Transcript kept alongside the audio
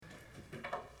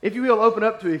If you will, open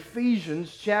up to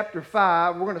Ephesians chapter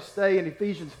 5. We're going to stay in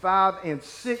Ephesians 5 and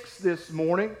 6 this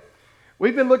morning.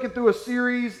 We've been looking through a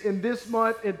series in this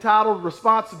month entitled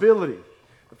Responsibility.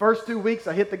 The first 2 weeks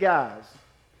I hit the guys.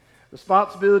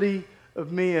 Responsibility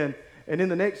of men. And in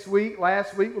the next week,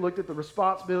 last week, we looked at the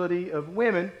responsibility of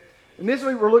women. And this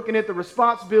week we're looking at the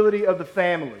responsibility of the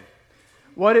family.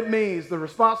 What it means, the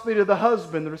responsibility of the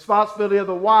husband, the responsibility of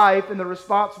the wife, and the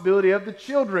responsibility of the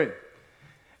children.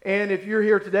 And if you're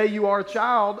here today, you are a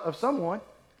child of someone,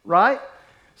 right?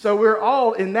 So we're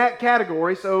all in that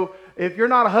category. So if you're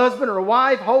not a husband or a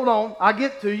wife, hold on. I'll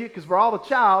get to you because we're all a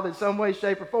child in some way,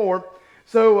 shape, or form.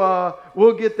 So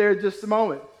we'll get there in just a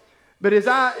moment. But as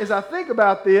I think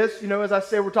about this, as I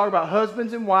said, we're talking about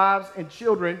husbands and wives and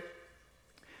children.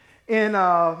 And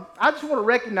I just want to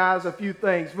recognize a few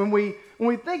things. When we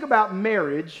think about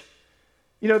marriage,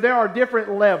 there are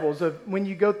different levels of when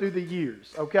you go through the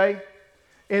years, okay?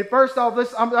 And first off, I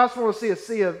just want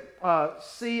to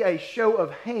see a show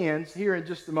of hands here in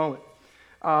just a moment.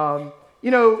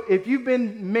 If you've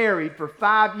been married for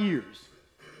 5 years,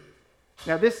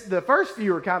 now the first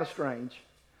few are kind of strange,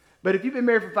 but if you've been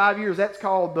married for 5 years, that's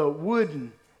called the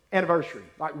wooden anniversary,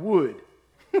 like wood.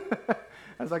 I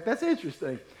was like, that's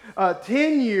interesting.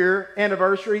 10-year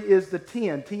anniversary is the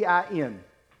 10, T-I-N.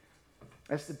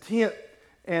 That's the 10th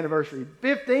anniversary.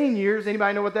 15 years,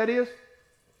 anybody know what that is?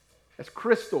 That's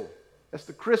crystal. That's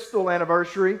the crystal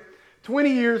anniversary. 20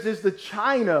 years is the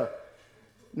China,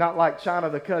 not like China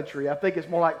the country. I think it's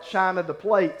more like China the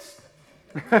plates.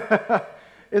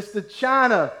 It's the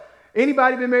China.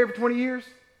 Anybody been married for 20 years?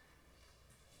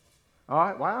 All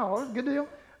right, wow, good deal.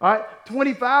 All right,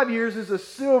 25 years is a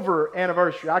silver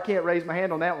anniversary. I can't raise my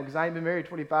hand on that one because I ain't been married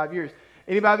 25 years.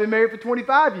 Anybody been married for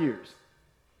 25 years?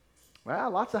 Wow,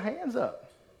 lots of hands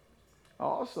up.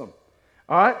 Awesome.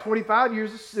 All right, 25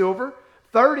 years is silver.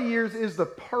 30 years is the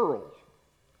pearl.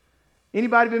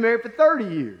 Anybody been married for 30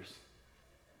 years?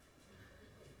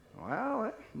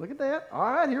 Wow, look at that.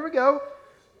 All right, here we go.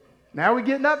 Now we're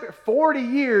getting up here. 40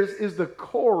 years is the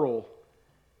coral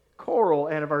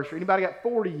anniversary. Anybody got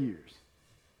 40 years?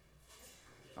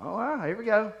 All right, here we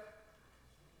go.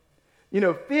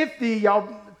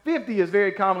 50 is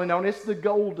very commonly known. It's the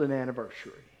golden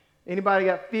anniversary. Anybody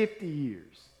got 50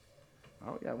 years?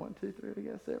 Oh, we got 1, 2, 3. We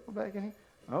got several back in here.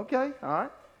 Okay, all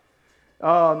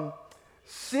right.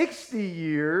 60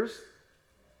 years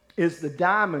is the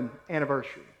diamond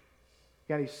anniversary.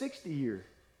 Got any 60 years?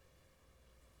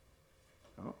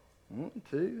 Oh, 1,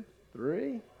 2,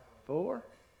 3, 4,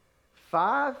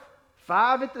 5.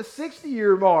 5 at the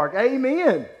 60-year mark.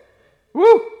 Amen.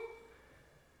 Woo!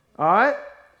 All right.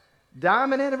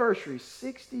 Diamond anniversary,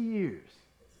 60 years.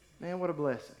 Man, what a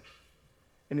blessing.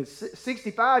 And it's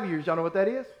 65 years. Y'all know what that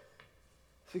is?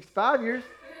 65 years.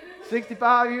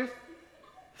 65 years.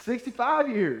 65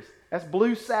 years. That's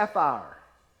blue sapphire.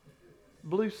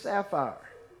 Blue sapphire.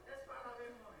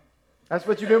 That's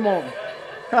what you've been wanting.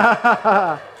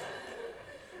 The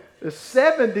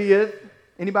 70th.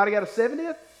 Anybody got a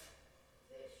 70th?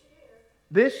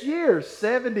 This year,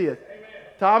 70th. Amen.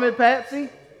 Tom and Patsy?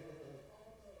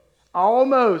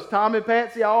 Almost. Tom and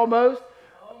Patsy, almost.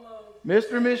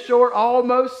 Mr. and Miss Short,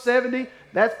 almost 70.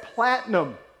 That's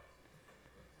platinum.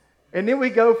 And then we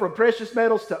go from precious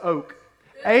metals to oak.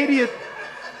 The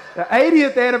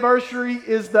 80th anniversary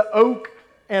is the oak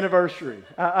anniversary.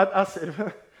 I said,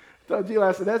 told you,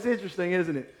 I said, that's interesting,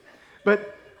 isn't it?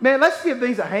 But, man, let's give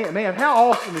these a hand. Man,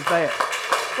 how awesome is that?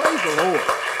 Praise the Lord.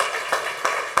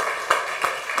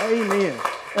 Amen.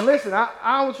 And listen,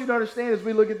 I want you to understand as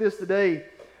we look at this today,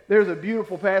 there's a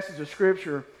beautiful passage of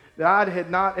Scripture that I had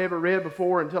not ever read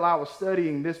before until I was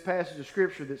studying this passage of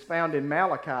Scripture that's found in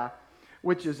Malachi,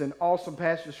 which is an awesome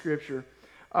passage of Scripture.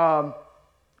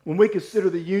 When we consider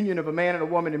the union of a man and a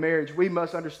woman in marriage, we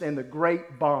must understand the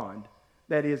great bond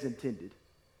that is intended.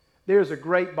 There is a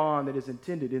great bond that is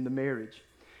intended in the marriage.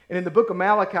 And in the book of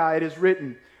Malachi, it is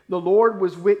written, "The Lord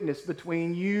was witness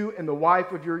between you and the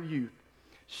wife of your youth.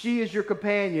 She is your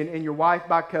companion and your wife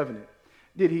by covenant.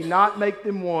 Did he not make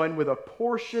them one with a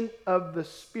portion of the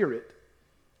Spirit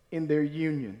in their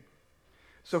union?"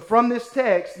 So from this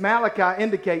text, Malachi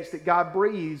indicates that God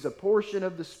breathes a portion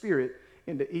of the Spirit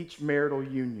into each marital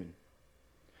union.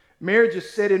 Marriage is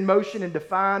set in motion and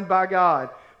defined by God.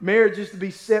 Marriage is to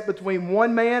be set between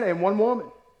one man and one woman.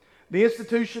 The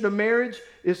institution of marriage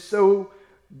is so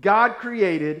God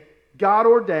created, God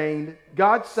ordained,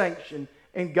 God sanctioned,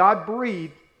 and God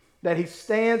breathed that he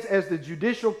stands as the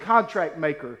judicial contract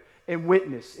maker and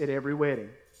witness at every wedding.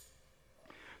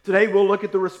 Today we'll look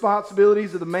at the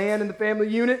responsibilities of the man in the family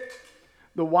unit,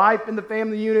 the wife in the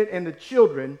family unit, and the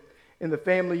children. in the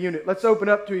family unit. Let's open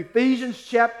up to Ephesians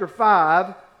chapter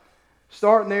 5,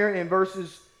 starting there in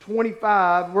verses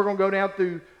 25. We're going to go down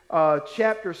through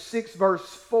chapter 6, verse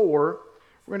 4.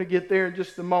 We're going to get there in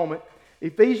just a moment.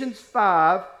 Ephesians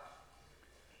 5,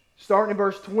 starting in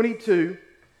verse 22,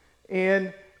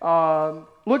 and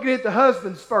looking at the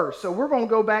husbands first. So we're going to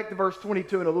go back to verse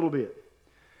 22 in a little bit.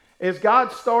 As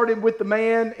God started with the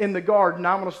man in the garden,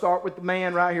 I'm going to start with the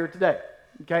man right here today.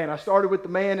 Okay, and I started with the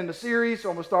man in the series, so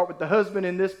I'm going to start with the husband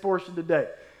in this portion today.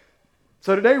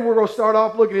 So today we're going to start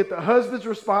off looking at the husband's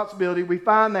responsibility. We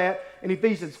find that in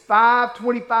Ephesians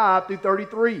 5:25 through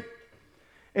 33.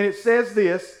 And it says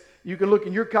this. You can look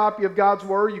in your copy of God's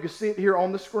Word. You can see it here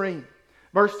on the screen.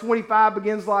 Verse 25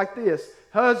 begins like this.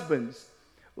 Husbands,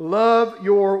 love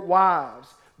your wives,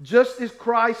 just as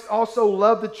Christ also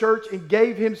loved the church and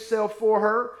gave himself for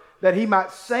her, that he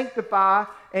might sanctify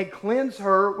and cleanse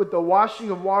her with the washing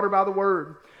of water by the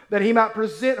word, that he might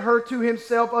present her to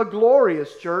himself a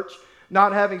glorious church,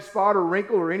 not having spot or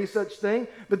wrinkle or any such thing,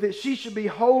 but that she should be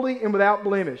holy and without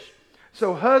blemish.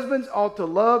 So husbands ought to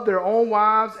love their own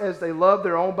wives as they love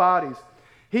their own bodies.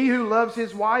 He who loves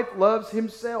his wife loves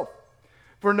himself.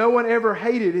 For no one ever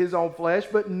hated his own flesh,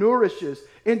 but nourishes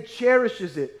and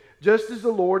cherishes it, just as the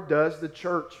Lord does the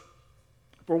church.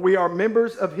 For we are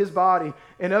members of his body,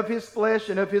 and of his flesh,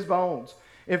 and of his bones.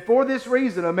 And for this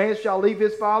reason a man shall leave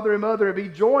his father and mother and be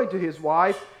joined to his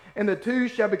wife, and the two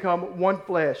shall become one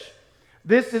flesh.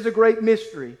 This is a great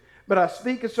mystery, but I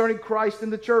speak concerning Christ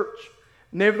and the church.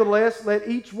 Nevertheless, let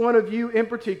each one of you in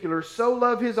particular so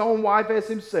love his own wife as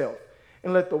himself,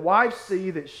 and let the wife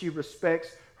see that she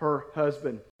respects her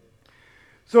husband.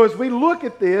 So as we look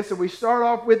at this, and we start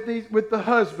off with the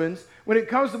husbands, when it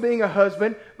comes to being a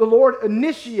husband, the Lord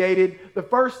initiated the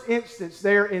first instance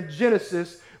there in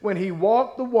Genesis when he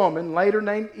walked the woman, later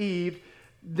named Eve,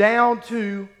 down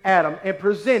to Adam and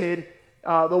presented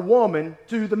the woman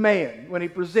to the man, when he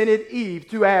presented Eve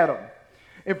to Adam.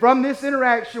 And from this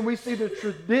interaction, we see the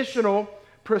traditional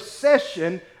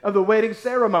procession of the wedding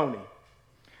ceremony.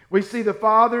 We see the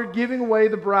father giving away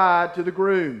the bride to the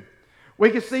groom. We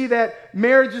can see that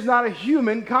marriage is not a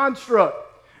human construct.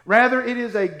 Rather, it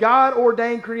is a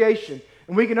God-ordained creation.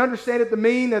 And we can understand it to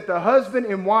mean that the husband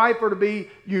and wife are to be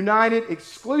united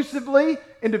exclusively,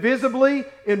 indivisibly,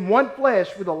 in one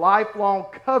flesh with a lifelong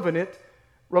covenant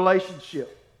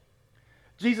relationship.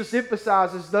 Jesus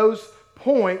emphasizes those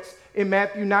points in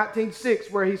Matthew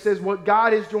 19:6, where he says, what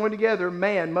God has joined together,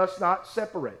 man must not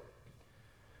separate.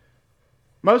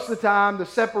 Most of the time, the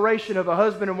separation of a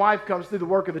husband and wife comes through the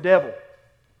work of the devil.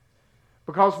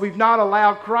 Because we've not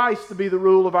allowed Christ to be the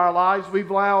rule of our lives.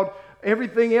 We've allowed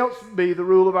everything else to be the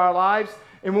rule of our lives.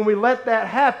 And when we let that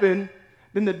happen,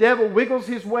 then the devil wiggles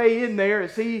his way in there,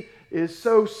 as he is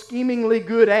so schemingly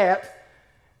good at,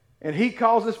 and he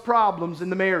causes problems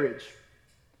in the marriage.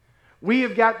 We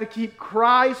have got to keep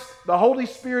Christ, the Holy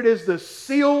Spirit, as the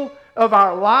seal of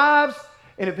our lives.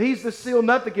 And if he's the seal,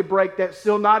 nothing can break that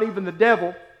seal, not even the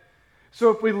devil. So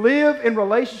if we live in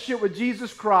relationship with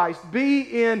Jesus Christ,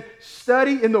 be in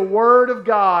study in the Word of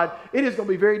God, it is going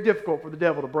to be very difficult for the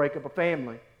devil to break up a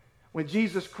family when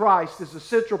Jesus Christ is the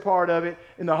central part of it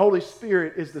and the Holy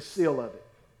Spirit is the seal of it.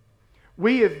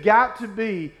 We have got to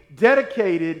be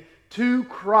dedicated to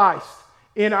Christ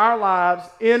in our lives,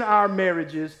 in our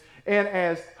marriages, and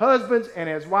as husbands and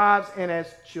as wives and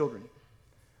as children.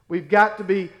 We've got to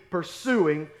be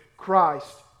pursuing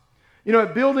Christ. You know,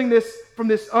 building this from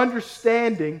this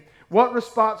understanding, what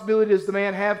responsibility does the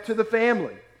man have to the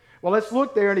family? Well, let's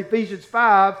look there in Ephesians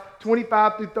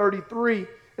 5:25 through 33.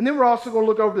 And then we're also going to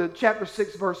look over to chapter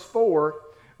 6, verse 4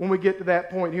 when we get to that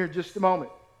point here in just a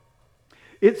moment.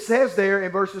 It says there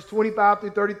in verses 25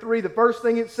 through 33, the first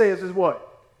thing it says is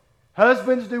what?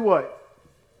 Husbands, do what?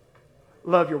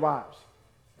 Love your wives.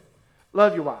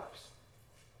 Love your wives.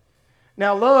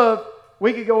 Now, love,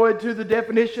 we could go into the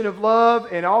definition of love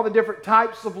and all the different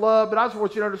types of love, but I just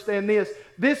want you to understand this.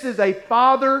 This is a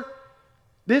father,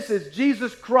 this is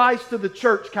Jesus Christ to the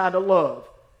church kind of love,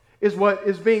 is what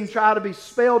is being tried to be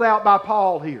spelled out by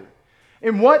Paul here.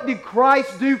 And what did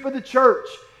Christ do for the church?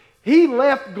 He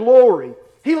left glory.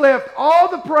 He left all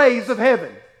the praise of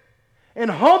heaven and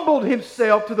humbled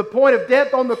himself to the point of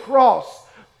death on the cross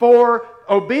for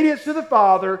obedience to the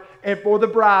Father and for the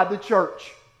bride, the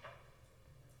church.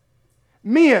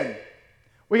 Men,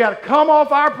 we got to come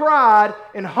off our pride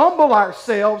and humble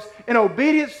ourselves in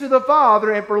obedience to the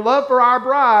Father and for love for our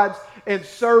brides and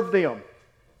serve them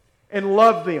and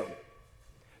love them.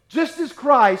 Just as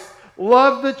Christ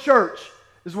loved the church,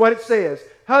 is what it says.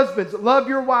 Husbands, love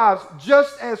your wives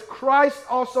just as Christ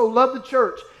also loved the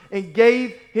church and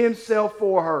gave himself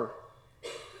for her.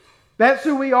 That's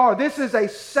who we are. This is a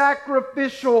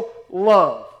sacrificial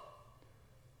love.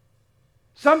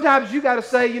 Sometimes you got to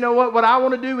say, you know what I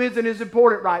want to do isn't as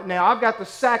important right now. I've got to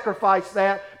sacrifice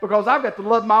that because I've got to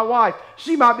love my wife.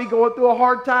 She might be going through a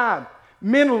hard time,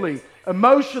 mentally,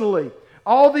 emotionally,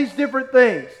 all these different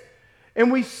things.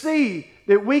 And we see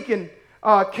that we can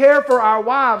care for our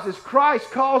wives as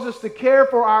Christ calls us to care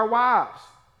for our wives.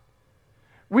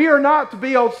 We are not to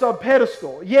be on some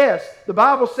pedestal. Yes, the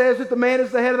Bible says that the man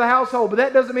is the head of the household, but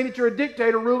that doesn't mean that you're a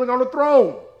dictator ruling on a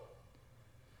throne.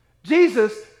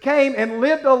 Jesus came and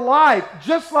lived a life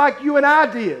just like you and I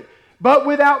did, but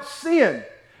without sin.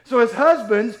 So as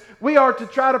husbands, we are to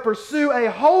try to pursue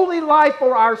a holy life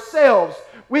for ourselves,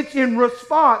 which in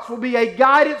response will be a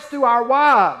guidance to our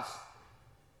wives.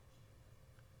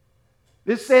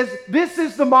 This says, this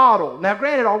is the model. Now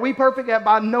granted, are we perfect?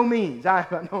 By no means. I am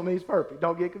by no means perfect.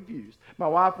 Don't get confused. My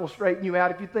wife will straighten you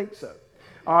out if you think so.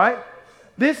 All right?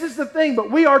 This is the thing, but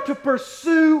we are to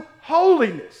pursue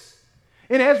holiness.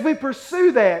 And as we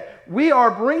pursue that, we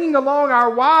are bringing along our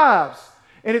wives.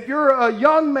 And if you're a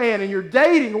young man and you're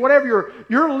dating or whatever,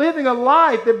 you're living a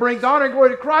life that brings honor and glory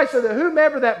to Christ, so that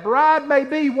whomever that bride may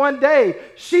be one day,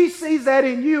 she sees that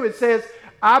in you and says,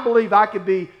 I believe I could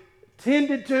be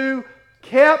tended to,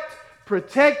 kept,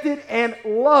 protected, and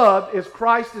loved as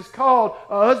Christ is called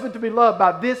a husband to be loved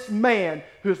by this man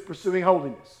who is pursuing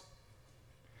holiness.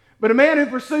 But a man who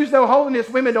pursues no holiness,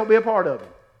 women don't be a part of him.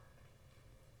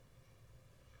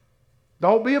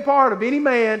 Don't be a part of any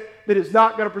man that is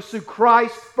not going to pursue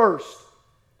Christ first.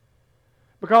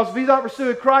 Because if he's not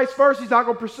pursuing Christ first, he's not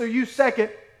going to pursue you second.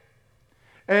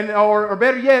 And or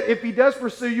better yet, if he does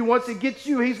pursue you, once he gets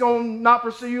you, he's going to not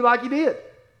pursue you like he did.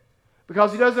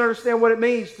 Because he doesn't understand what it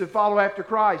means to follow after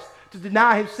Christ, to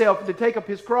deny himself and to take up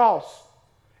his cross.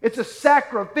 It's a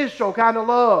sacrificial kind of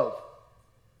love.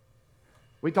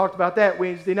 We talked about that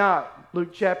Wednesday night, Luke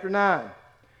chapter 9.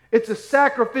 It's a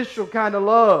sacrificial kind of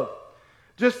love.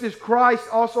 Just as Christ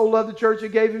also loved the church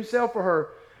and gave himself for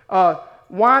her.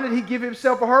 Why did he give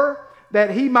himself for her?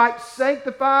 That he might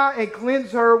sanctify and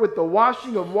cleanse her with the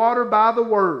washing of water by the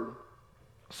word.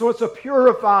 So it's a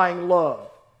purifying love.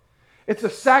 It's a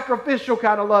sacrificial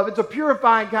kind of love. It's a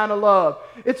purifying kind of love.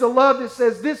 It's a love that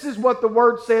says this is what the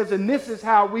word says and this is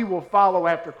how we will follow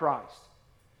after Christ.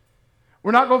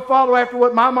 We're not going to follow after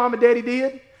what my mom and daddy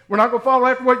did. We're not going to follow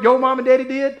after what your mom and daddy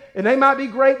did. And they might be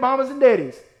great mamas and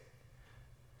daddies.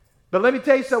 But let me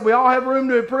tell you something, we all have room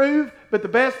to improve, but the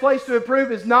best place to improve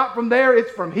is not from there,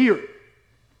 it's from here.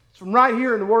 It's from right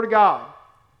here in the Word of God.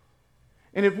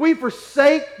 And if we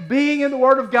forsake being in the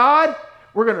Word of God,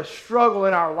 we're going to struggle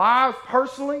in our lives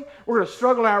personally, we're going to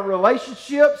struggle in our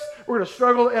relationships, we're going to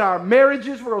struggle in our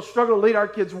marriages, we're going to struggle to lead our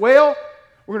kids well,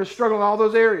 we're going to struggle in all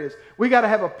those areas. We got to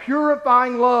have a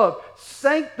purifying love,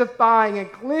 sanctifying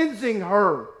and cleansing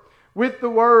her with the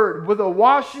Word, with the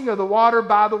washing of the water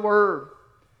by the Word.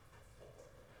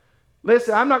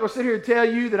 Listen, I'm not going to sit here and tell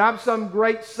you that I'm some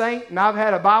great saint and I've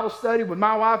had a Bible study with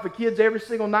my wife and kids every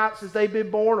single night since they've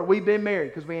been born or we've been married,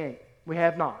 because we ain't. We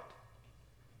have not.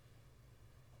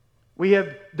 We have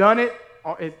done it.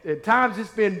 At times it's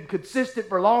been consistent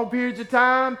for long periods of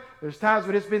time. There's times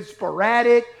when it's been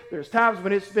sporadic. There's times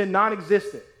when it's been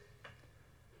non-existent.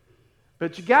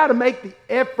 But you got to make the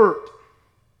effort.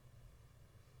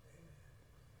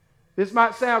 This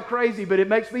might sound crazy, but it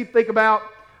makes me think about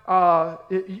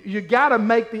you got to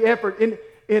make the effort.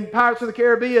 In Pirates of the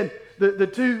Caribbean, the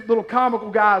two little comical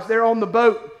guys, they're on the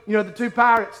boat, the two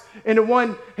pirates. And the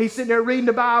one, he's sitting there reading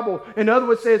the Bible. And the other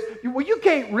one says, well, you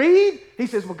can't read? He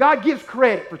says, well, God gives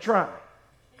credit for trying.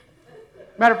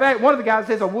 Matter of fact, one of the guys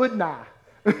says, I wouldn't I?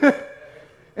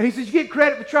 And he says, you get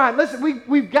credit for trying. Listen,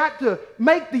 we've got to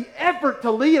make the effort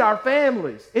to lead our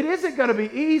families. It isn't going to be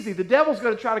easy. The devil's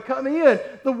going to try to come in.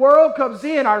 The world comes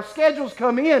in. Our schedules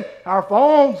come in. Our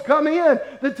phones come in.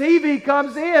 The TV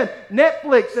comes in.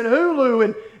 Netflix and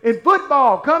Hulu and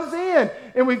football comes in.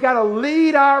 And we've got to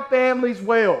lead our families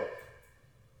well.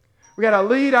 We've got to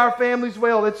lead our families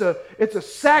well. It's a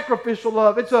sacrificial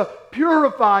love. It's a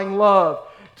purifying love.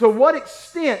 To what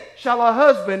extent shall a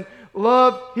husband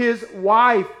love his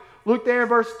wife? Look there in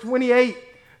verse 28.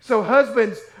 So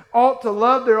husbands ought to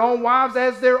love their own wives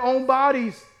as their own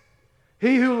bodies.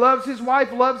 He who loves his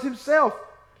wife loves himself.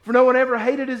 For no one ever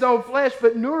hated his own flesh,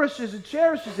 but nourishes and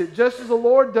cherishes it, just as the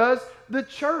Lord does the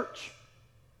church.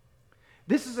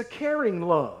 This is a caring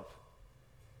love.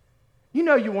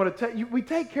 You want to we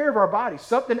take care of our bodies.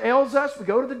 Something ails us, we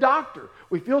go to the doctor.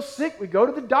 We feel sick, we go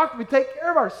to the doctor. We take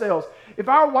care of ourselves. If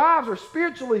our wives are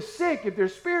spiritually sick, if they're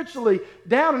spiritually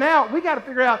down and out, we got to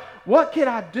figure out, what can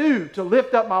I do to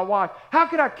lift up my wife? How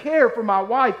can I care for my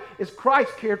wife as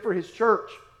Christ cared for his church?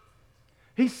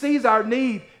 He sees our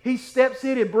need. He steps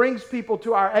in and brings people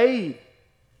to our aid.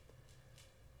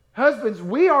 Husbands,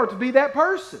 we are to be that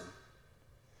person.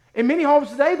 In many homes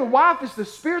today, the wife is the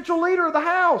spiritual leader of the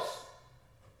house.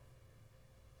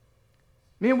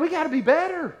 Man, we got to be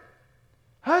better.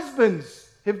 Husbands,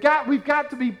 we've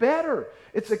got to be better.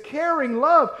 It's a caring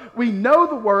love. We know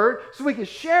the Word, so we can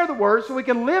share the Word, so we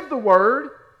can live the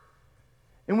Word.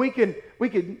 And we can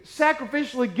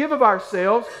sacrificially give of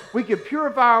ourselves. We can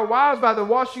purify our wives by the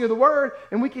washing of the Word,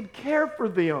 and we can care for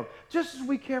them, just as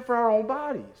we care for our own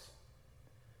bodies.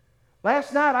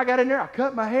 Last night, I got in there, I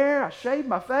cut my hair, I shaved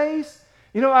my face.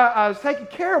 I was taking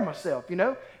care of myself,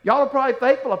 Y'all are probably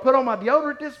thankful I put on my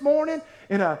deodorant this morning,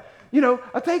 and I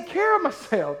take care of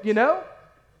myself, You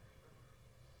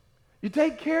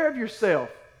take care of yourself.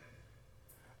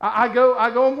 I go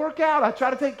and work out. I try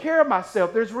to take care of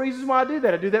myself. There's reasons why I do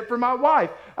that. I do that for my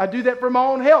wife. I do that for my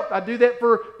own health. I do that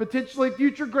for potentially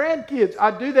future grandkids.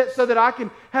 I do that so that I can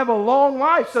have a long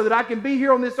life, so that I can be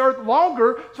here on this earth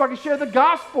longer, so I can share the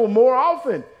gospel more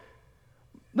often.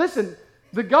 Listen,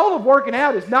 the goal of working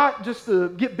out is not just to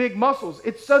get big muscles.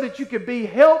 It's so that you can be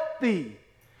healthy.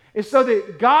 It's so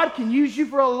that God can use you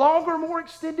for a longer, more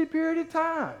extended period of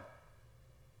time.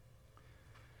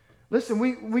 Listen,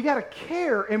 we got to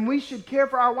care, and we should care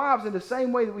for our wives in the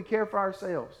same way that we care for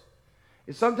ourselves.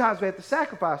 And sometimes we have to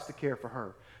sacrifice to care for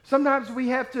her. Sometimes we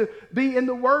have to be in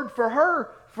the Word for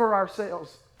her, for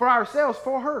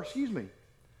her, excuse me.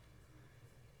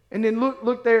 And then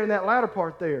look there in that latter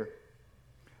part there.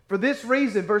 For this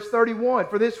reason, verse 31,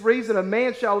 for this reason a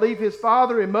man shall leave his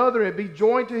father and mother and be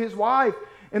joined to his wife,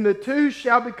 and the two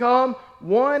shall become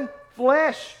one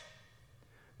flesh.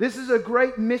 This is a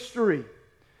great mystery.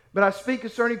 But I speak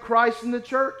concerning Christ and the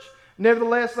church.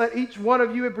 Nevertheless, let each one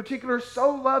of you in particular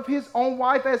so love his own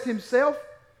wife as himself,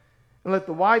 and let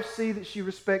the wife see that she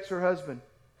respects her husband.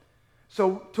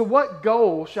 So to what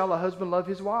goal shall a husband love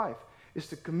his wife? Is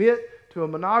to commit to a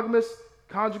monogamous,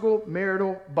 conjugal,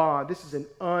 marital bond. This is an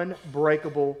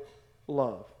unbreakable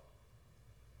love.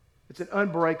 It's an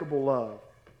unbreakable love.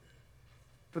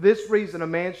 For this reason, a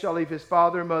man shall leave his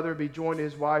father and mother and be joined to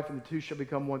his wife, and the two shall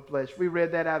become one flesh. We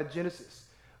read that out of Genesis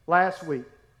last week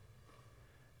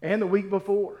and the week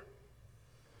before.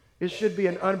 It should be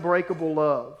an unbreakable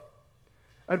love.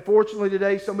 Unfortunately,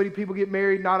 today, so many people get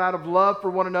married not out of love for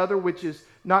one another, which is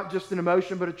not just an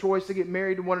emotion, but a choice to get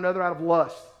married to one another out of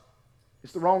lust.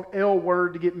 It's the wrong L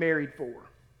word to get married for.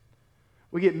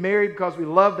 We get married because we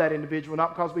love that individual,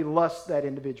 not because we lust that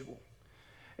individual.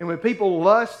 And when people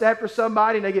lust after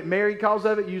somebody and they get married because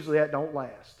of it, usually that don't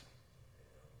last.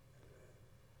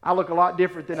 I look a lot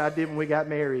different than I did when we got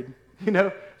married,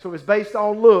 So if it's based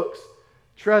on looks,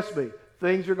 trust me,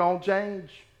 things are going to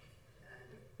change.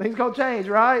 Things are going to change,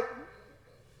 right?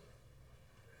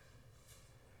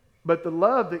 But the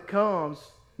love that comes,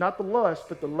 not the lust,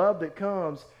 but the love that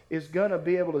comes is going to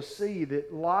be able to see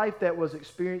that life that was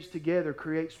experienced together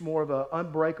creates more of an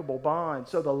unbreakable bond.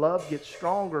 So the love gets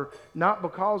stronger, not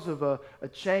because of a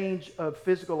change of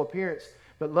physical appearance,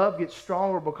 but love gets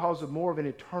stronger because of more of an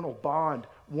eternal bond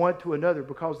one to another,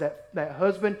 because that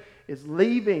husband is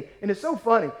leaving. And it's so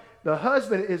funny. The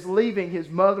husband is leaving his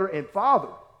mother and father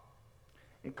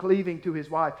and cleaving to his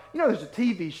wife. There's a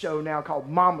TV show now called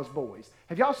Mama's Boys.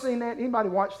 Have y'all seen that? Anybody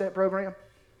watch that program?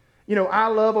 I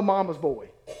love a mama's boy.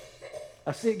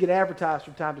 I see it get advertised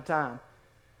from time to time.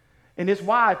 And his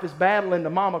wife is battling the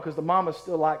mama because the mama's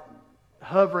still like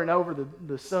hovering over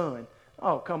the son.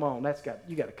 Oh, come on.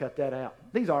 You got to cut that out.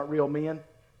 These aren't real men.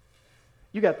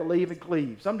 You got to leave and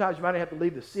cleave. Sometimes you might have to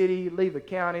leave the city, leave the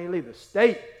county, leave the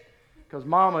state, because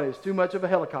mama is too much of a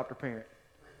helicopter parent.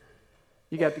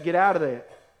 You got to get out of that.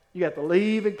 You got to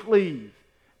leave and cleave.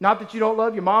 Not that you don't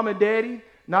love your mom and daddy,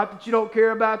 not that you don't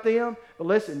care about them, but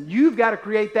listen, you've got to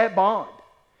create that bond.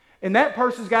 And that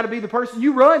person's got to be the person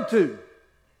you run to.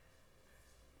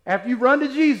 After you run to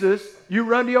Jesus, you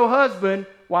run to your husband,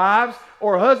 wives,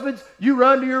 or husbands, you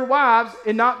run to your wives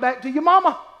and not back to your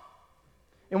mama.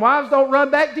 And wives, don't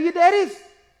run back to your daddies.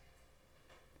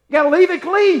 You got to leave and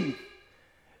cleave.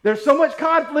 There's so much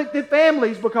conflict in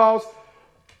families because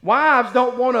wives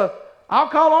don't want to, I'll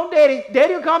call on daddy.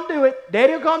 Daddy will come do it.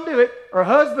 Daddy will come do it. Or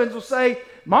husbands will say,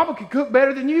 mama can cook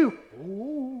better than you.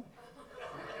 Ooh.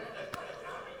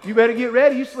 You better get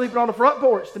ready. You're sleeping on the front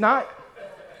porch tonight.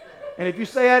 And if you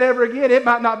say that ever again, it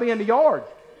might not be in the yard,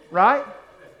 right?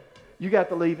 You got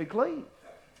to leave and cleave.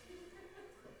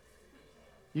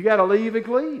 You got to leave and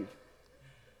cleave.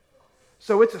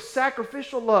 So it's a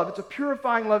sacrificial love. It's a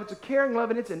purifying love. It's a caring love.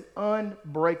 And it's an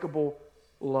unbreakable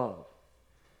love.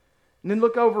 And then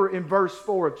look over in verse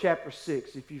 4 of chapter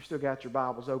 6, if you've still got your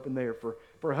Bibles open there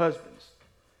for husbands.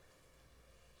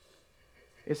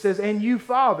 It says, "And you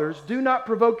fathers, do not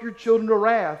provoke your children to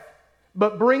wrath,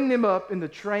 but bring them up in the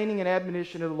training and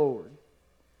admonition of the Lord."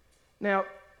 Now,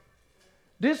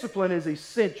 discipline is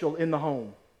essential in the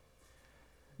home,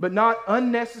 but not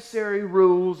unnecessary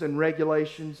rules and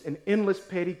regulations and endless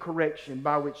petty correction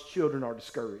by which children are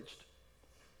discouraged.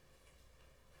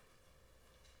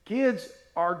 Kids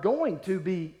are going to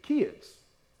be kids.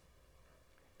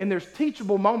 And there's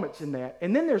teachable moments in that.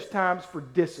 And then there's times for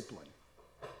discipline.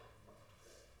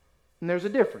 And there's a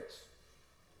difference.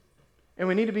 And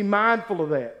we need to be mindful of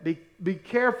that. Be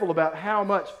careful about how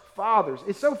much fathers.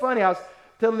 It's so funny. I was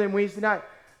telling them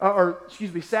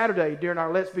Saturday during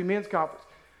our Let's Be Men conference.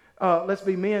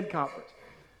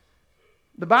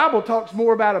 The Bible talks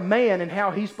more about a man and how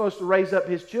he's supposed to raise up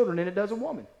his children than it does a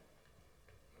woman.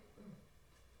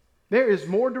 There is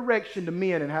more direction to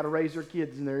men in how to raise their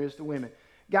kids than there is to women.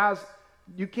 Guys,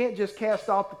 you can't just cast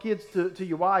off the kids to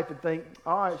your wife and think,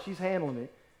 all right, she's handling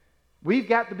it. We've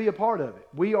got to be a part of it.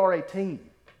 We are a team.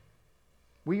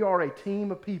 We are a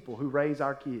team of people who raise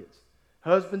our kids.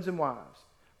 Husbands and wives.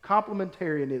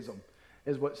 Complementarianism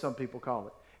is what some people call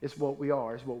it. It's what we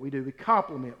are. It's what we do. We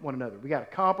complement one another. We got a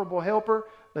comparable helper.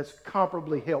 Let's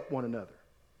comparably help one another.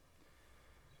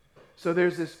 So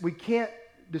there's this, we can't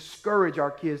discourage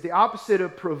our kids. The opposite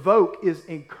of provoke is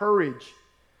encourage.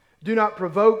 Do not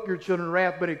provoke your children to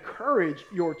wrath, but encourage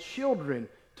your children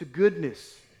to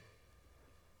goodness.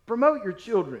 Promote your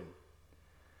children.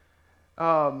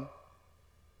 I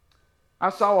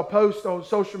saw a post on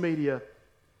social media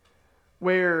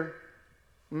where,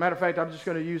 matter of fact, I'm just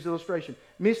going to use illustration.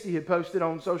 Misty had posted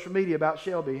on social media about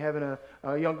Shelby having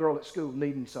a young girl at school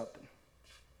needing something.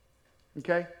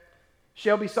 Okay?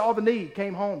 Shelby saw the need,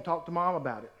 came home, talked to mom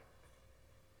about it.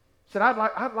 Said,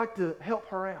 I'd like to help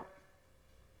her out.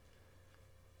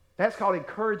 That's called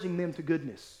encouraging them to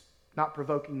goodness, not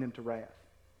provoking them to wrath.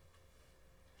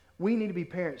 We need to be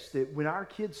parents that when our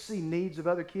kids see needs of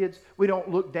other kids, we don't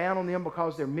look down on them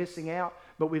because they're missing out,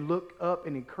 but we look up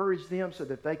and encourage them so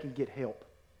that they can get help.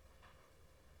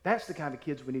 That's the kind of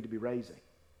kids we need to be raising.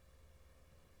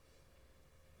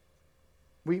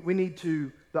 We need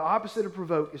to, the opposite of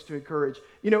provoke is to encourage.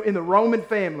 You know, in the Roman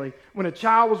family, when a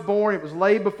child was born, it was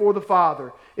laid before the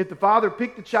father. If the father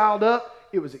picked the child up,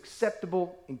 it was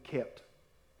acceptable and kept.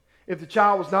 If the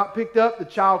child was not picked up, the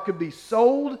child could be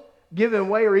sold, given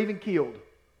away, or even killed.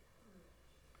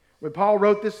 When Paul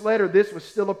wrote this letter, this was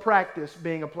still a practice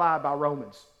being applied by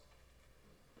Romans.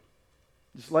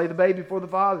 Just lay the baby before the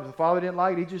father. If the father didn't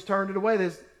like it, he just turned it away.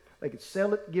 They could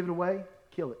sell it, give it away,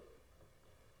 kill it.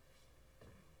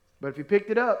 But if you picked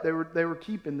it up, they were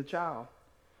keeping the child.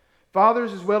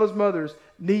 Fathers as well as mothers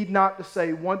need not to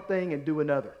say one thing and do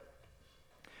another.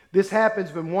 This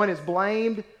happens when one is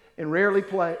blamed and rarely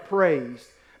praised,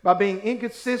 by being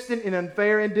inconsistent and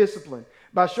unfair in discipline,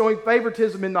 by showing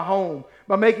favoritism in the home,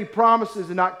 by making promises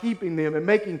and not keeping them, and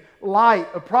making light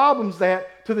of problems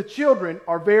that, to the children,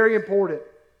 are very important.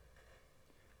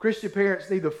 Christian parents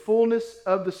need the fullness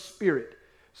of the Spirit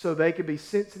so they can be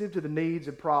sensitive to the needs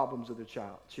and problems of their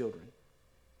children.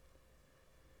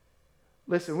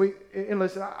 Listen,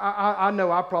 I know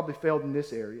I probably failed in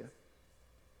this area.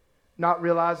 Not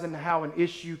realizing how an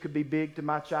issue could be big to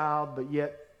my child, but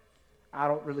yet I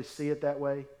don't really see it that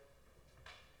way.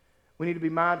 We need to be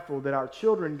mindful that our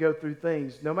children go through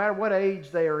things, no matter what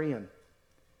age they are in,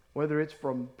 whether it's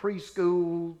from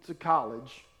preschool to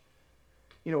college.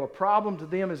 You know, a problem to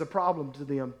them is a problem to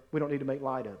them. We don't need to make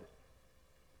light of it.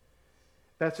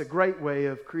 That's a great way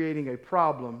of creating a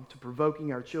problem to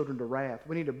provoking our children to wrath.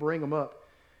 We need to bring them up.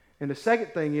 And the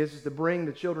second thing is to bring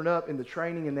the children up in the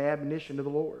training and the admonition of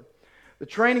the Lord. The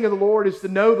training of the Lord is to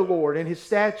know the Lord and His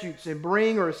statutes and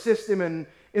bring or assist Him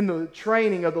in the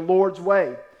training of the Lord's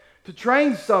way. To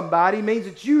train somebody means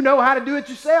that you know how to do it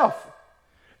yourself.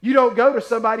 You don't go to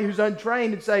somebody who's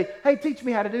untrained and say, hey, teach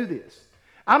me how to do this.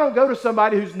 I don't go to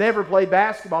somebody who's never played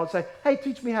basketball and say, hey,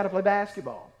 teach me how to play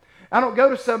basketball. I don't go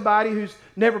to somebody who's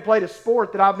never played a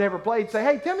sport that I've never played and say,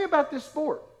 hey, tell me about this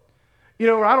sport. You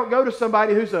know, or I don't go to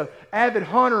somebody who's an avid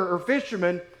hunter or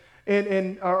fisherman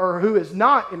or who is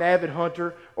not an avid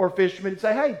hunter or fisherman and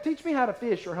say, hey, teach me how to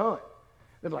fish or hunt.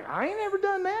 They're like, I ain't ever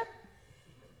done that.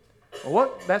 Well,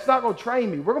 what? That's not going to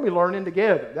train me. We're going to be learning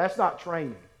together. That's not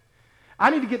training. I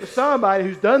need to get to somebody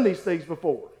who's done these things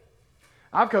before.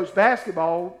 I've coached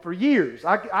basketball for years.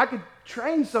 I could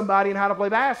train somebody in how to play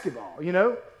basketball, you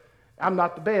know. I'm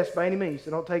not the best by any means, so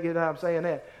don't take it that I'm saying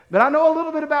that. But I know a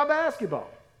little bit about basketball.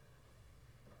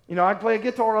 You know, I can play a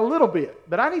guitar a little bit,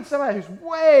 but I need somebody who's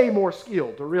way more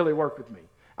skilled to really work with me.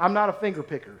 I'm not a finger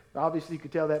picker. Obviously, you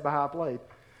could tell that by how I played.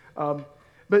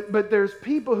 But there's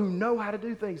people who know how to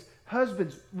do things.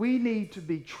 Husbands, we need to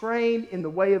be trained in the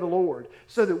way of the Lord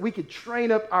so that we could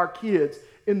train up our kids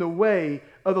in the way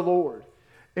of the Lord.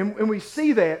 And we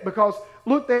see that because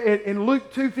look there in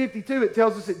Luke 2:52, it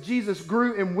tells us that Jesus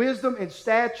grew in wisdom and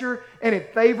stature and in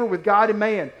favor with God and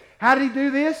man. How did he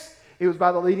do this? It was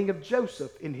by the leading of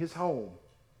Joseph in his home.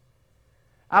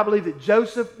 I believe that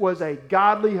Joseph was a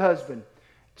godly husband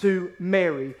to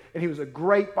Mary, and he was a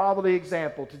great fatherly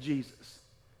example to Jesus.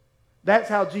 That's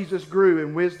how Jesus grew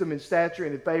in wisdom and stature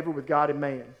and in favor with God and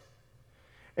man.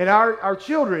 And our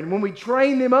children, when we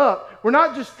train them up, we're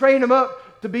not just training them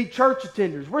up to be church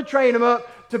attenders. We're training them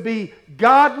up to be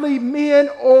godly men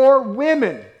or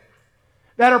women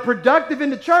that are productive in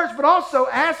the church, but also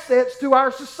assets to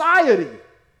our society.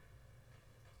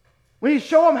 We need to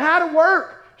show them how to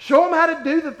work. Show them how to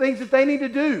do the things that they need to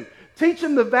do. Teach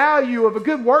them the value of a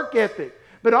good work ethic,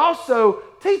 but also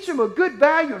teach them a good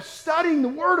value of studying the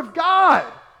Word of God.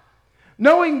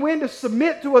 Knowing when to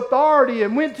submit to authority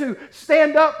and when to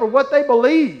stand up for what they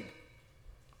believe.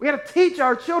 We got to teach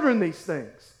our children these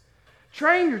things.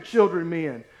 Train your children,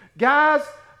 men. Guys,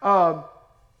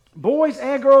 boys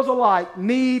and girls alike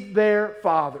need their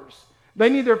fathers. They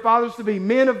need their fathers to be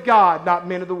men of God, not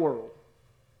men of the world.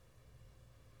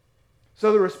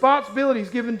 So the responsibilities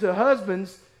given to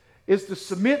husbands is to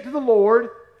submit to the Lord,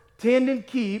 tend and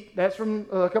keep. That's from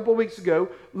a couple of weeks ago.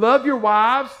 Love your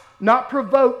wives, not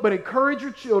provoke, but encourage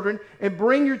your children, and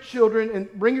bring your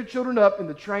children up in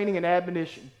the training and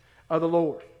admonition of the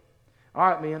Lord. All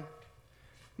right, men.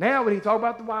 Now we need to talk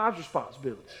about the wives'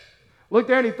 responsibilities. Look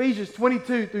there in Ephesians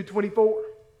 22 through 24.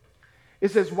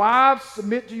 It says, "Wives,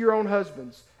 submit to your own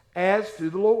husbands, as to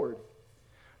the Lord.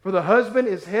 For the husband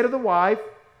is head of the wife,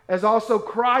 as also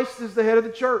Christ is the head of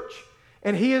the church,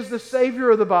 and he is the Savior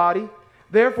of the body.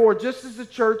 Therefore, just as the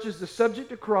church is the subject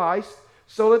to Christ,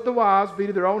 so let the wives be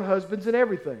to their own husbands in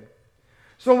everything."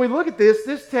 So when we look at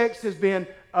this text has been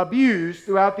abused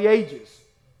throughout the ages.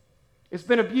 It's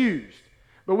been abused.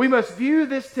 But we must view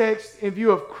this text in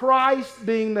view of Christ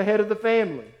being the head of the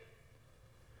family.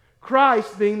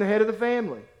 Christ being the head of the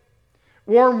family.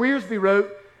 Warren Wiersbe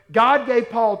wrote, "God gave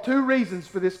Paul two reasons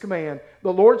for this command: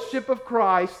 the lordship of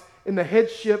Christ and the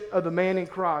headship of the man in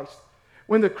Christ.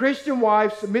 When the Christian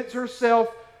wife submits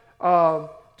herself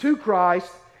to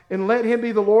Christ and let him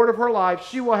be the Lord of her life,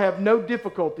 she will have no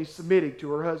difficulty submitting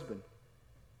to her husband."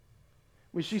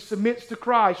 When she submits to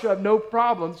Christ, she'll have no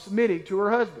problem submitting to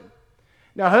her husband.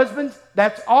 Now, husbands,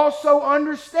 that's also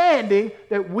understanding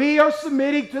that we are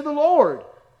submitting to the Lord.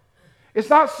 It's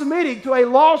not submitting to a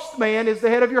lost man as the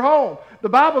head of your home. The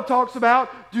Bible talks about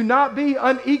do not be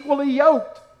unequally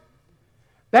yoked.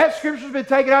 That scripture has been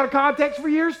taken out of context for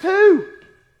years too.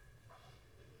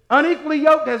 Unequally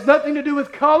yoked has nothing to do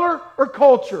with color or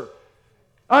culture.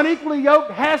 Unequally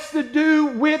yoked has to do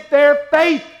with their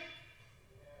faith.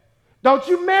 Don't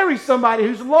you marry somebody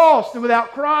who's lost and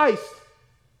without Christ.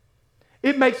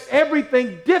 It makes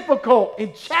everything difficult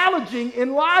and challenging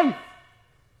in life.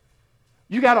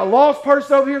 You got a lost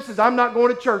person over here who says, "I'm not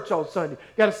going to church on Sunday."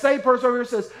 You got a saved person over here who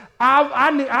says,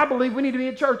 I believe we need to be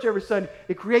in church every Sunday.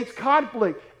 It creates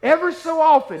conflict. Ever so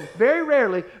often, very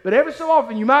rarely, but ever so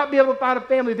often, you might be able to find a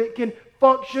family that can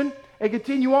function and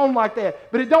continue on like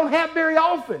that. But it don't happen very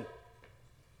often.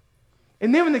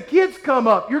 And then when the kids come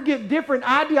up, you're getting different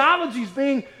ideologies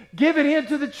being given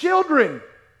into the children.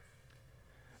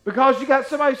 Because you got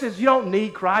somebody who says, "You don't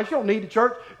need Christ. You don't need the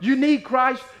church. You need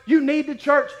Christ. You need the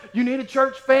church. You need a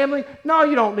church family." No,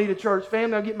 you don't need a church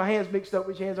family. I'll get my hands mixed up,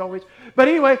 which hands on which. But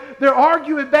anyway, they're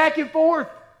arguing back and forth.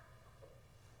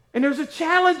 And there's a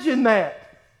challenge in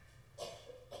that.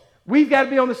 We've got to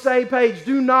be on the same page.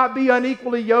 Do not be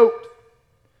unequally yoked.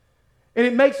 And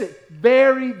it makes it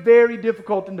very, very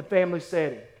difficult in the family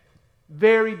setting.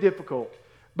 Very difficult.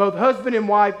 Both husband and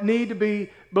wife need to be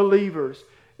believers.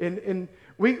 And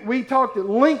we talked at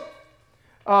length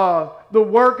the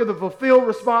work of the fulfilled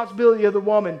responsibility of the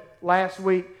woman last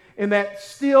week, and that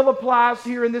still applies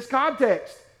here in this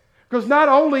context. Because not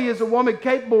only is a woman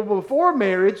capable before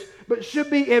marriage, but should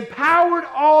be empowered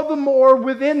all the more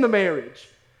within the marriage.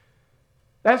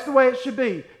 That's the way it should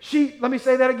be. Let me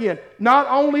say that again. Not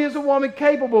only is a woman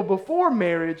capable before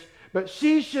marriage, but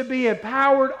she should be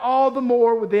empowered all the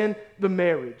more within the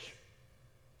marriage.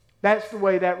 That's the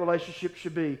way that relationship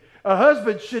should be. A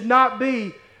husband should not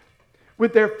be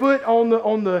with their foot on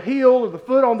the heel or the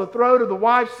foot on the throat of the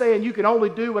wife saying, "You can only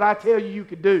do what I tell you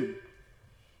can do."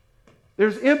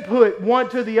 There's input one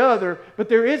to the other, but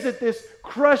there isn't this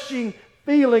crushing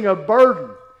feeling of burden.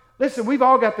 Listen, we've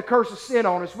all got the curse of sin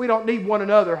on us. We don't need one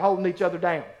another holding each other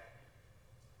down.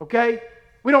 Okay?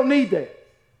 We don't need that.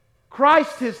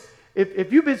 Christ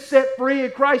If you've been set free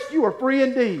in Christ, you are free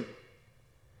indeed.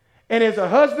 And as a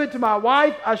husband to my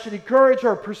wife, I should encourage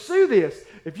her, pursue this.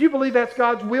 If you believe that's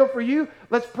God's will for you,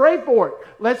 let's pray for it.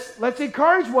 Let's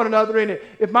encourage one another in it.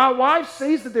 If my wife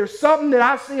sees that there's something that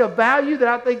I see of value, that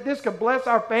I think this could bless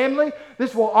our family,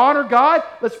 this will honor God,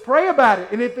 let's pray about it.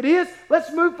 And if it is,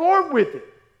 let's move forward with it.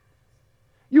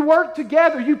 You work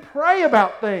together. You pray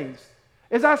about things.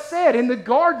 As I said, in the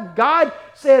garden, God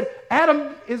said,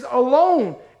 Adam is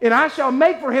alone, and I shall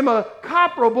make for him a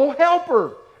comparable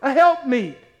helper, a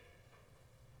helpmeet.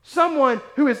 Someone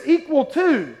who is equal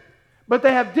to, but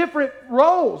they have different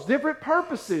roles, different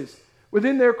purposes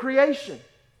within their creation.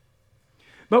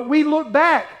 But we look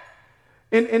back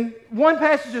in one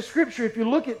passage of Scripture, if you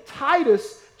look at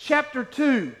Titus chapter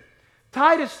 2,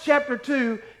 Titus chapter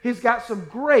 2 has got some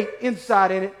great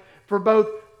insight in it for both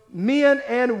men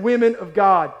and women of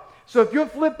God. So if you'll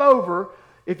flip over,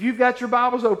 if you've got your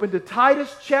Bibles open, to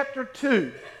Titus chapter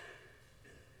 2,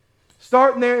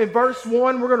 starting there in verse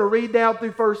 1, we're going to read down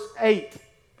through verse 8.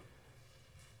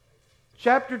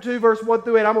 Chapter 2, verse 1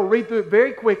 through 8. I'm going to read through it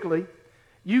very quickly.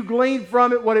 You glean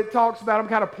from it what it talks about. I'm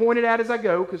kind of pointing out as I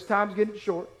go because time's getting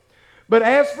short. But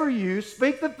as for you,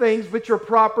 speak the things which are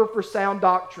proper for sound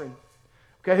doctrine.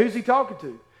 Okay, who's he talking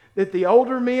to? That the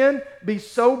older men be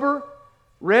sober,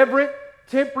 reverent,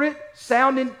 temperate,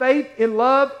 sound in faith, in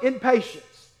love, in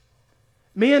patience.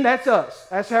 Men, that's us.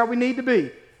 That's how we need to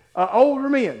be. Older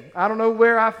men. I don't know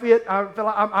where I fit. I feel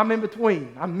like I'm in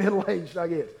between. I'm middle-aged, I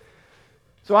guess.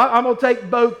 So I'm going to take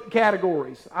both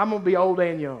categories. I'm going to be old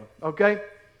and young, okay?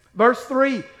 Verse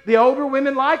 3, the older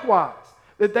women likewise,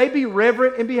 that they be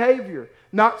reverent in behavior,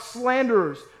 not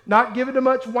slanderers, not given to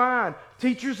much wine,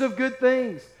 teachers of good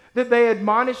things, that they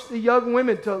admonish the young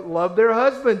women to love their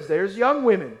husbands. There's young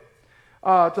women.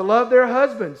 To love their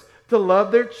husbands, to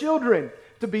love their children,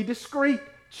 to be discreet,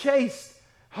 chaste,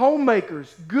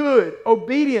 homemakers, good,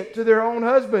 obedient to their own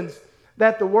husbands,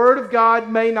 that the word of God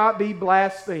may not be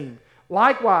blasphemed.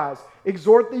 Likewise,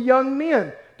 exhort the young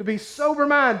men to be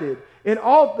sober-minded, in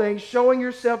all things showing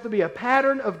yourself to be a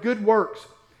pattern of good works.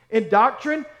 In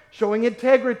doctrine, showing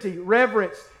integrity,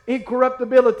 reverence,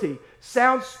 incorruptibility,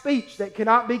 sound speech that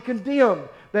cannot be condemned,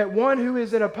 that one who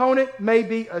is an opponent may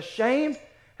be ashamed,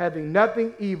 having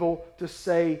nothing evil to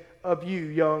say of you,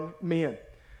 young men.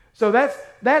 So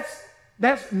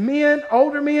that's men,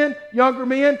 older men, younger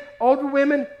men, older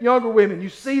women, younger women. You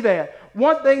see that.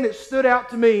 One thing that stood out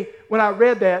to me when I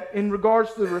read that in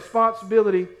regards to the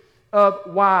responsibility of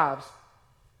wives,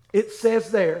 it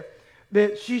says there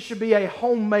that she should be a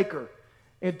homemaker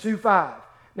in 2:5.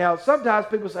 Now, sometimes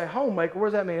people say homemaker. What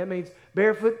does that mean? That means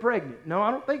barefoot pregnant. No,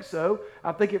 I don't think so.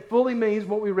 I think it fully means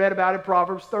what we read about in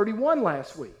Proverbs 31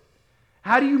 last week.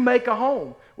 How do you make a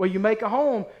home? Well, you make a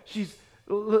home.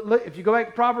 If you go back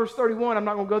to Proverbs 31, I'm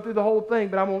not going to go through the whole thing,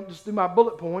 but I'm going to just do my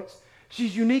bullet points.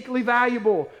 She's uniquely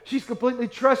valuable. She's completely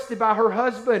trusted by her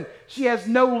husband. She has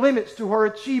no limits to her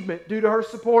achievement due to her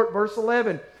support. Verse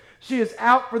 11. She is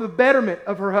out for the betterment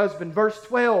of her husband. Verse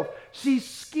 12. She's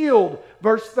skilled.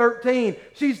 Verse 13.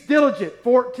 She's diligent.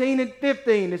 14 and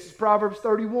 15. This is Proverbs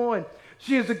 31.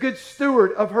 She is a good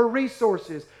steward of her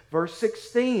resources. Verse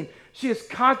 16. She is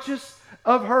conscious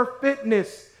of her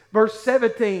fitness. Verse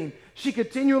 17. She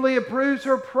continually approves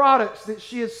her products that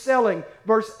she is selling.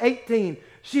 Verse 18.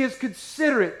 She is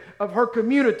considerate of her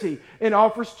community and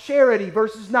offers charity.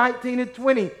 Verses 19 and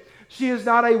 20. She is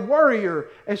not a worrier,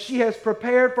 as she has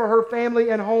prepared for her family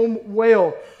and home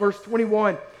well. Verse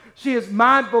 21. She is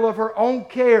mindful of her own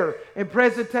care and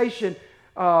presentation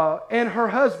and her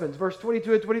husband's. Verse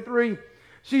 22 and 23.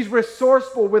 She's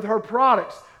resourceful with her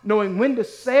products, knowing when to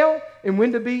sell and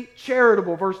when to be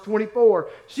charitable. Verse 24.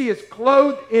 She is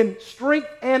clothed in strength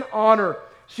and honor.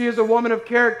 She is a woman of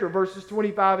character, verses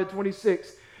 25 and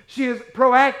 26. She is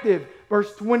proactive,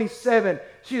 verse 27.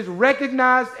 She is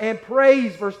recognized and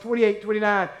praised, verse 28,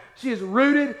 29. She is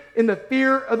rooted in the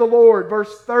fear of the Lord,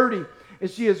 verse 30. And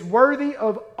she is worthy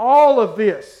of all of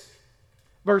this,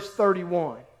 verse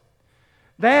 31.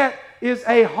 That is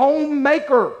a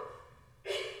homemaker.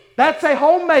 That's a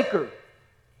homemaker.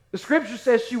 The scripture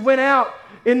says she went out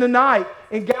in the night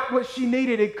and got what she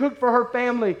needed and cooked for her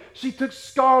family. She took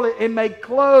scarlet and made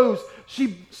clothes.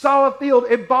 She saw a field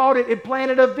and bought it and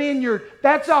planted a vineyard.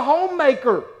 That's a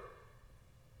homemaker.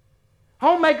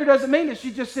 Homemaker doesn't mean that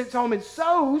she just sits home and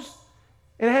sews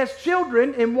and has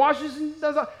children and washes and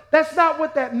does all. That's not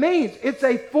what that means. It's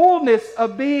a fullness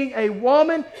of being a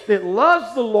woman that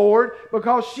loves the Lord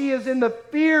because she is in the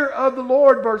fear of the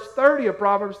Lord, verse 30 of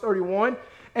Proverbs 31.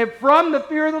 And from the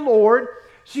fear of the Lord,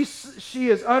 she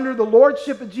is under the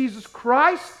lordship of Jesus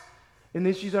Christ. And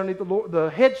then she's underneath the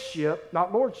headship,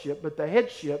 not lordship, but the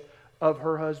headship of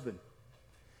her husband.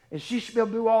 And she should be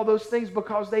able to do all those things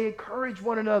because they encourage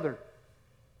one another.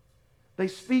 They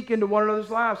speak into one another's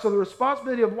lives. So the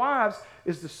responsibility of wives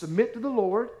is to submit to the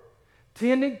Lord,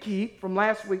 tend and keep, from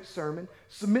last week's sermon,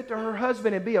 submit to her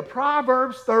husband and be a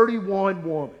Proverbs 31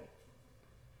 woman.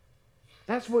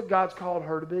 That's what God's called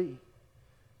her to be,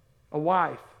 a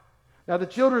wife. Now the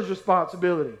children's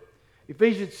responsibility.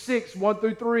 Ephesians 6, 1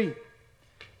 through 3.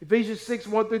 Ephesians 6,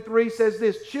 1 through 3 says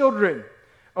this, "Children,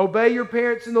 obey your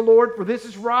parents in the Lord, for this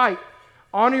is right.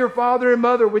 Honor your father and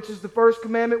mother, which is the first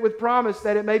commandment with promise,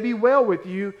 that it may be well with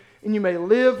you and you may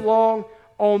live long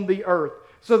on the earth."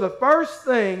 So the first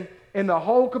thing in the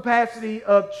whole capacity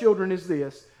of children is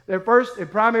this. Their first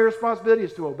and primary responsibility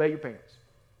is to obey your parents.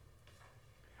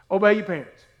 Obey your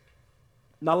parents.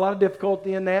 Not a lot of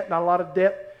difficulty in that, not a lot of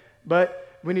depth,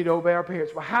 but we need to obey our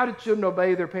parents. Well, how do children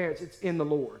obey their parents? It's in the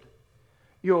Lord.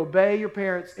 You obey your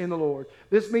parents in the Lord.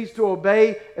 This means to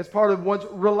obey as part of one's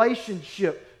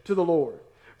relationship to the Lord.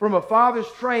 From a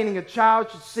father's training, a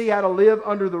child should see how to live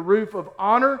under the roof of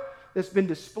honor that's been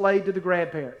displayed to the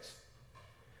grandparents.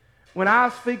 When I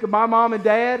speak of my mom and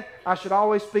dad, I should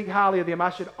always speak highly of them. I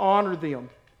should honor them.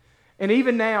 And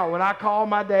even now, when I call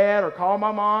my dad or call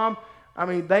my mom, I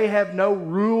mean, they have no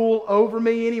rule over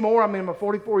me anymore. I mean, I'm a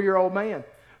 44-year-old man.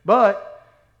 But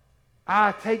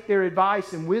I take their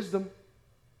advice and wisdom.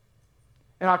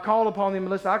 And I call upon them. And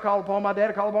listen, I call upon my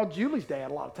dad. I call upon Julie's dad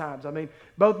a lot of times. I mean,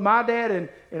 both my dad and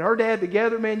her dad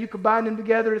together, man, you combine them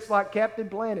together, it's like Captain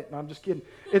Planet. No, I'm just kidding.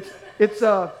 It's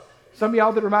some of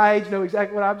y'all that are my age know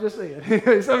exactly what I've just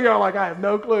said. Some of y'all are like, I have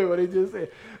no clue what he just said.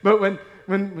 But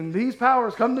when these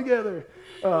powers come together,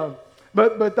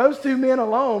 but those two men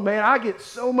alone, man, I get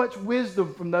so much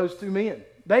wisdom from those two men.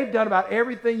 They've done about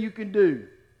everything you can do.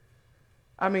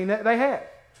 I mean, they have.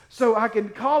 So I can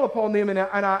call upon them and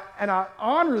I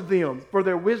honor them for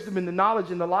their wisdom and the knowledge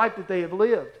and the life that they have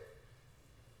lived.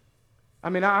 I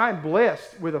mean, I'm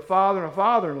blessed with a father and a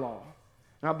father-in-law.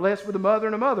 And I'm blessed with a mother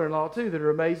and a mother-in-law too that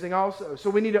are amazing also. So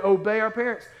we need to obey our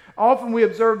parents. Often we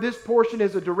observe this portion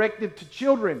as a directive to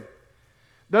children.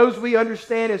 Those we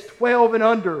understand as 12 and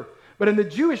under. But in the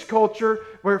Jewish culture,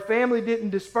 where family didn't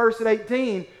disperse at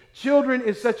 18, children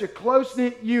is such a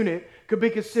close-knit unit could be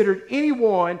considered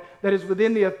anyone that is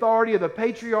within the authority of the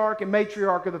patriarch and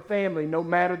matriarch of the family, no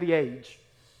matter the age.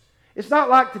 It's not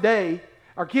like today.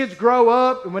 Our kids grow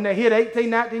up, and when they hit 18,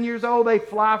 19 years old, they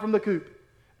fly from the coop.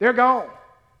 They're gone.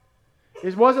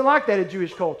 It wasn't like that in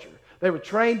Jewish culture. They were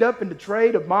trained up in the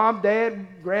trade of mom,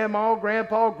 dad, grandma,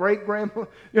 grandpa, great-grandma,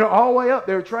 all the way up.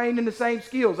 They were trained in the same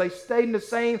skills. They stayed in the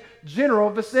same general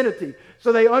vicinity.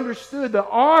 So they understood the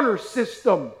honor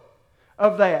system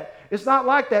of that. It's not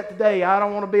like that today. I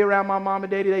don't want to be around my mom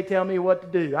and daddy. They tell me what to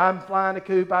do. I'm flying the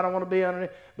coop. I don't want to be under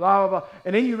it. Blah, blah, blah.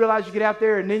 And then you realize you get out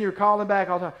there and then you're calling back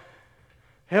all the time.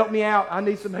 Help me out. I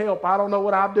need some help. I don't know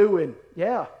what I'm doing.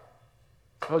 Yeah.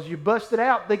 Because you busted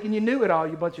out thinking you knew it all,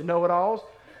 you bunch of know-it-alls.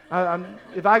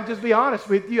 If I could just be honest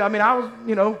with you, I mean, I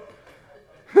was,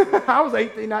 I was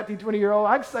 18, 19, 20-year-old.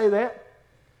 I can say that.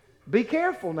 Be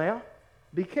careful now.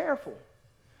 Be careful.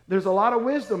 There's a lot of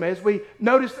wisdom. As we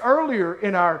noticed earlier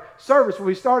in our service when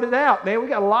we started out, man, we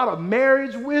got a lot of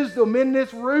marriage wisdom in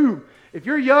this room. If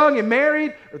you're young and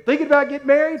married or thinking about getting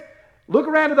married, look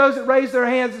around to those that raise their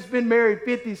hands that's been married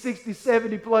 50, 60,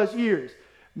 70 plus years.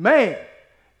 Man,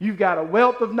 you've got a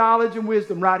wealth of knowledge and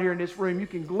wisdom right here in this room. You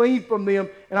can glean from them,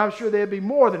 and I'm sure they'd be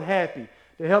more than happy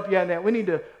to help you out in that. We need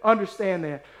to understand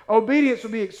that. Obedience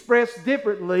will be expressed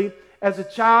differently as a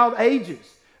child ages.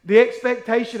 The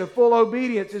expectation of full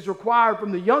obedience is required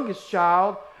from the youngest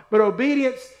child, but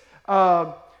obedience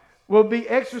will be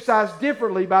exercised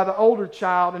differently by the older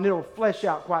child, and it'll flesh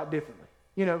out quite differently.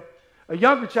 A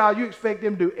younger child, you expect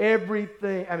them to do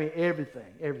everything. I mean, everything.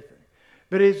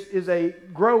 But as they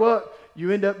grow up, you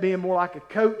end up being more like a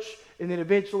coach and then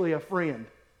eventually a friend.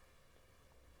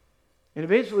 And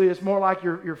eventually it's more like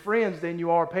your friends than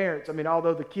you are parents. I mean,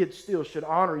 although the kids still should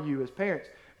honor you as parents,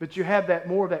 but you have that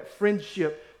more of that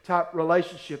friendship type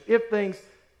relationship. If things,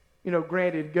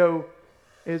 granted, go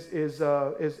as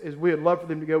we would love for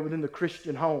them to go within the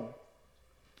Christian home.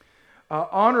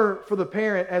 Honor for the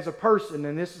parent as a person,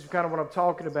 and this is kind of what I'm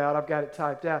talking about. I've got it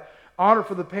typed out. Honor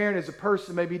for the parent as a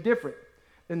person may be different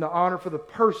than the honor for the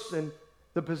person,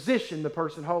 the position the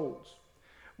person holds.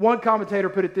 One commentator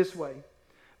put it this way: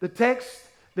 the text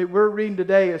that we're reading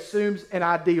today assumes an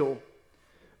ideal,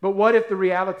 but what if the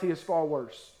reality is far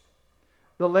worse?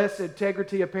 The less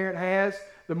integrity a parent has,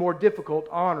 the more difficult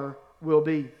honor will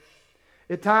be.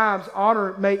 At times,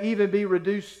 honor may even be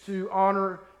reduced to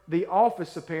honor the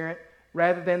office of parent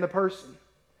rather than the person.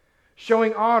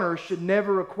 Showing honor should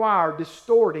never require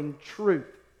distorting truth.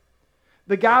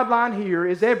 The guideline here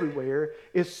is everywhere,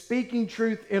 is speaking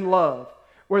truth in love.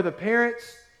 Where the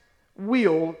parents'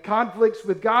 will conflicts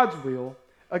with God's will,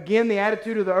 again, the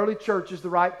attitude of the early church is the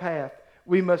right path.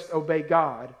 We must obey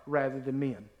God rather than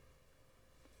men.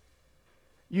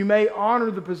 You may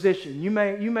honor the position. You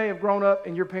may have grown up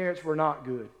and your parents were not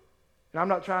good. And I'm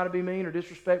not trying to be mean or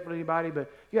disrespectful to anybody,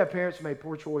 but you have parents who made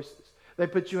poor choices. They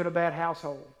put you in a bad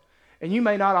household. And you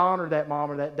may not honor that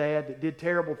mom or that dad that did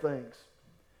terrible things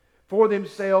for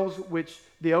themselves, which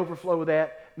the overflow of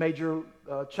that made your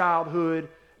childhood,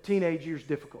 teenage years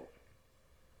difficult.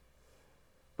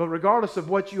 But regardless of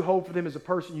what you hold for them as a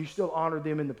person, you still honor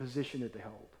them in the position that they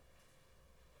hold.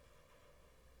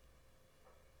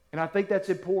 And I think that's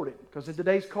important because in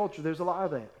today's culture, there's a lot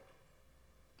of that.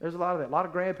 There's a lot of that. A lot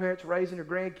of grandparents raising their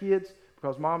grandkids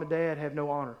because mom and dad have no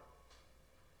honor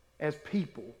as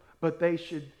people. But they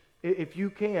should, if you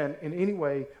can in any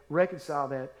way reconcile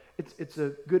that, it's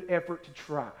a good effort to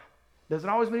try. Doesn't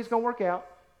always mean it's going to work out.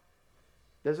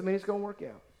 Doesn't mean it's going to work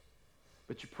out.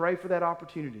 But you pray for that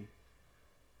opportunity.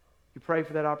 You pray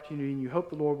for that opportunity and you hope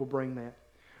the Lord will bring that.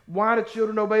 Why do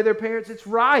children obey their parents? It's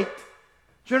right.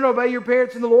 Children, obey your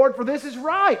parents in the Lord, for this is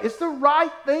right. It's the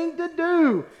right thing to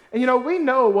do. And we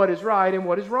know what is right and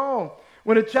what is wrong.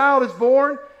 When a child is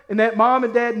born and that mom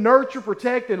and dad nurture,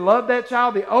 protect, and love that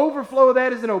child, the overflow of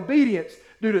that is an obedience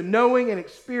due to knowing and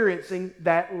experiencing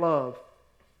that love.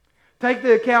 Take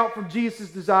the account from Jesus'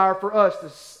 desire for us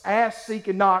to ask, seek,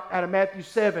 and knock out of Matthew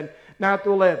 7,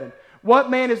 9-11.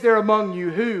 What man is there among you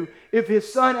who, if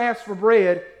his son asks for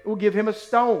bread, will give him a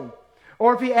stone?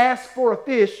 Or if he asks for a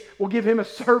fish, will give him a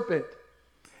serpent?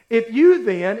 If you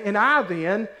then, and I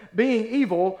then, being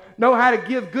evil, know how to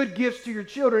give good gifts to your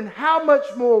children, how much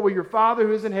more will your Father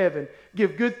who is in heaven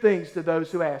give good things to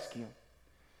those who ask him?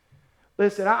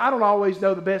 Listen, I don't always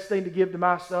know the best thing to give to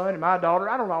my son and my daughter.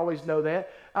 I don't always know that.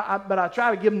 But I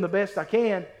try to give them the best I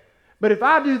can. But if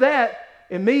I do that,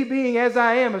 and me being as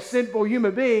I am, a sinful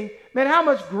human being, man, how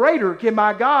much greater can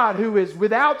my God, who is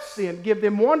without sin, give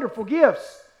them wonderful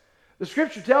gifts? The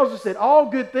Scripture tells us that all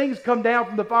good things come down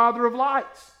from the Father of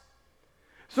lights.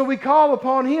 So we call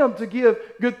upon Him to give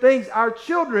good things. Our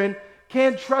children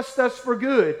can trust us for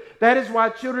good. That is why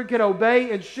children can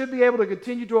obey and should be able to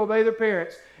continue to obey their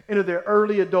parents into their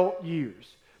early adult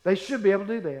years. They should be able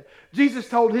to do that. Jesus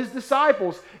told His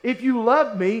disciples, if you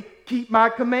love me, keep my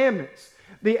commandments.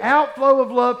 The outflow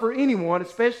of love for anyone,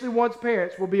 especially one's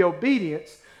parents, will be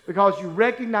obedience because you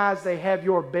recognize they have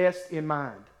your best in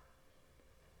mind.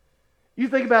 You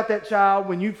think about that child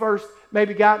when you first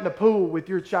maybe got in the pool with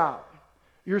your child,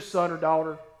 your son or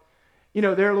daughter. They're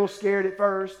a little scared at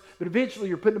first, but eventually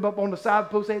you're putting them up on the side of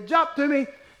the pool saying, jump to me,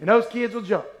 and those kids will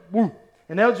jump. Woo!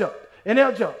 And they'll jump, and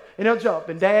they'll jump, and they'll jump,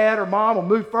 and dad or mom will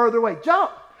move further away. Jump,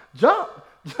 jump,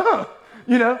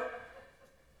 jump,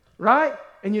 right?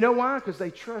 And you know why? Because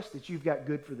they trust that you've got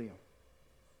good for them.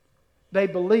 They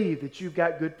believe that you've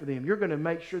got good for them. You're going to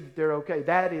make sure that they're okay.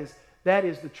 That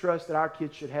is the trust that our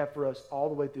kids should have for us all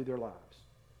the way through their lives.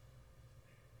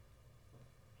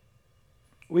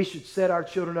 We should set our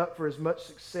children up for as much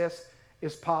success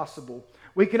as possible.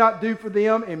 We cannot do for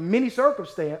them in many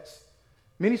circumstances,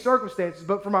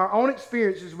 but from our own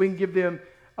experiences, we can give them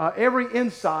every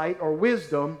insight or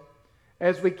wisdom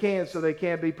as we can so they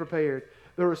can be prepared.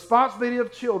 The responsibility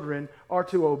of children are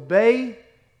to obey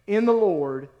in the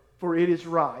Lord, for it is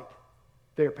right,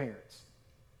 their parents.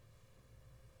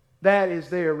 That is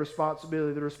their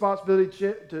responsibility. The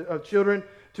responsibility of children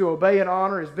to obey and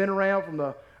honor has been around from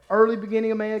the early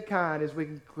beginning of mankind, as we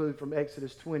conclude from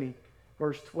Exodus 20,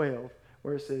 verse 12,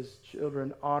 where it says,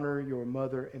 children, honor your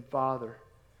mother and father.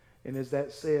 And as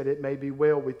that said, it may be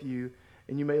well with you,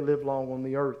 and you may live long on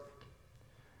the earth.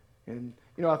 And,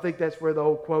 I think that's where the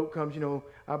old quote comes,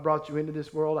 I brought you into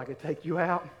this world, I could take you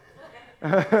out.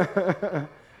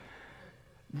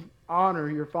 Honor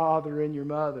your father and your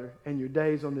mother, and your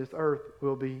days on this earth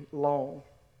will be long.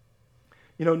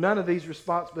 None of these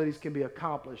responsibilities can be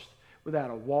accomplished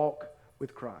without a walk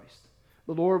with Christ.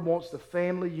 The Lord wants the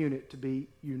family unit to be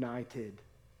united.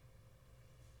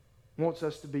 He wants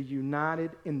us to be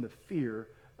united in the fear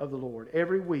of the Lord.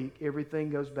 Every week, everything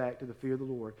goes back to the fear of the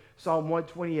Lord. Psalm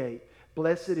 128,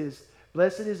 blessed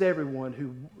is everyone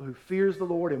who fears the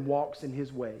Lord and walks in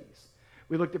His ways.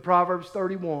 We looked at Proverbs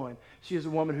 31. She is a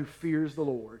woman who fears the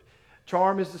Lord.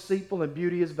 Charm is deceitful and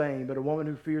beauty is vain, but a woman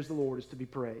who fears the Lord is to be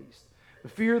praised. The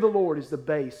fear of the Lord is the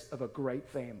base of a great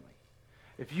family.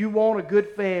 If you want a good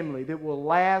family that will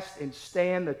last and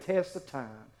stand the test of time,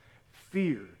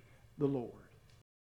 fear the Lord.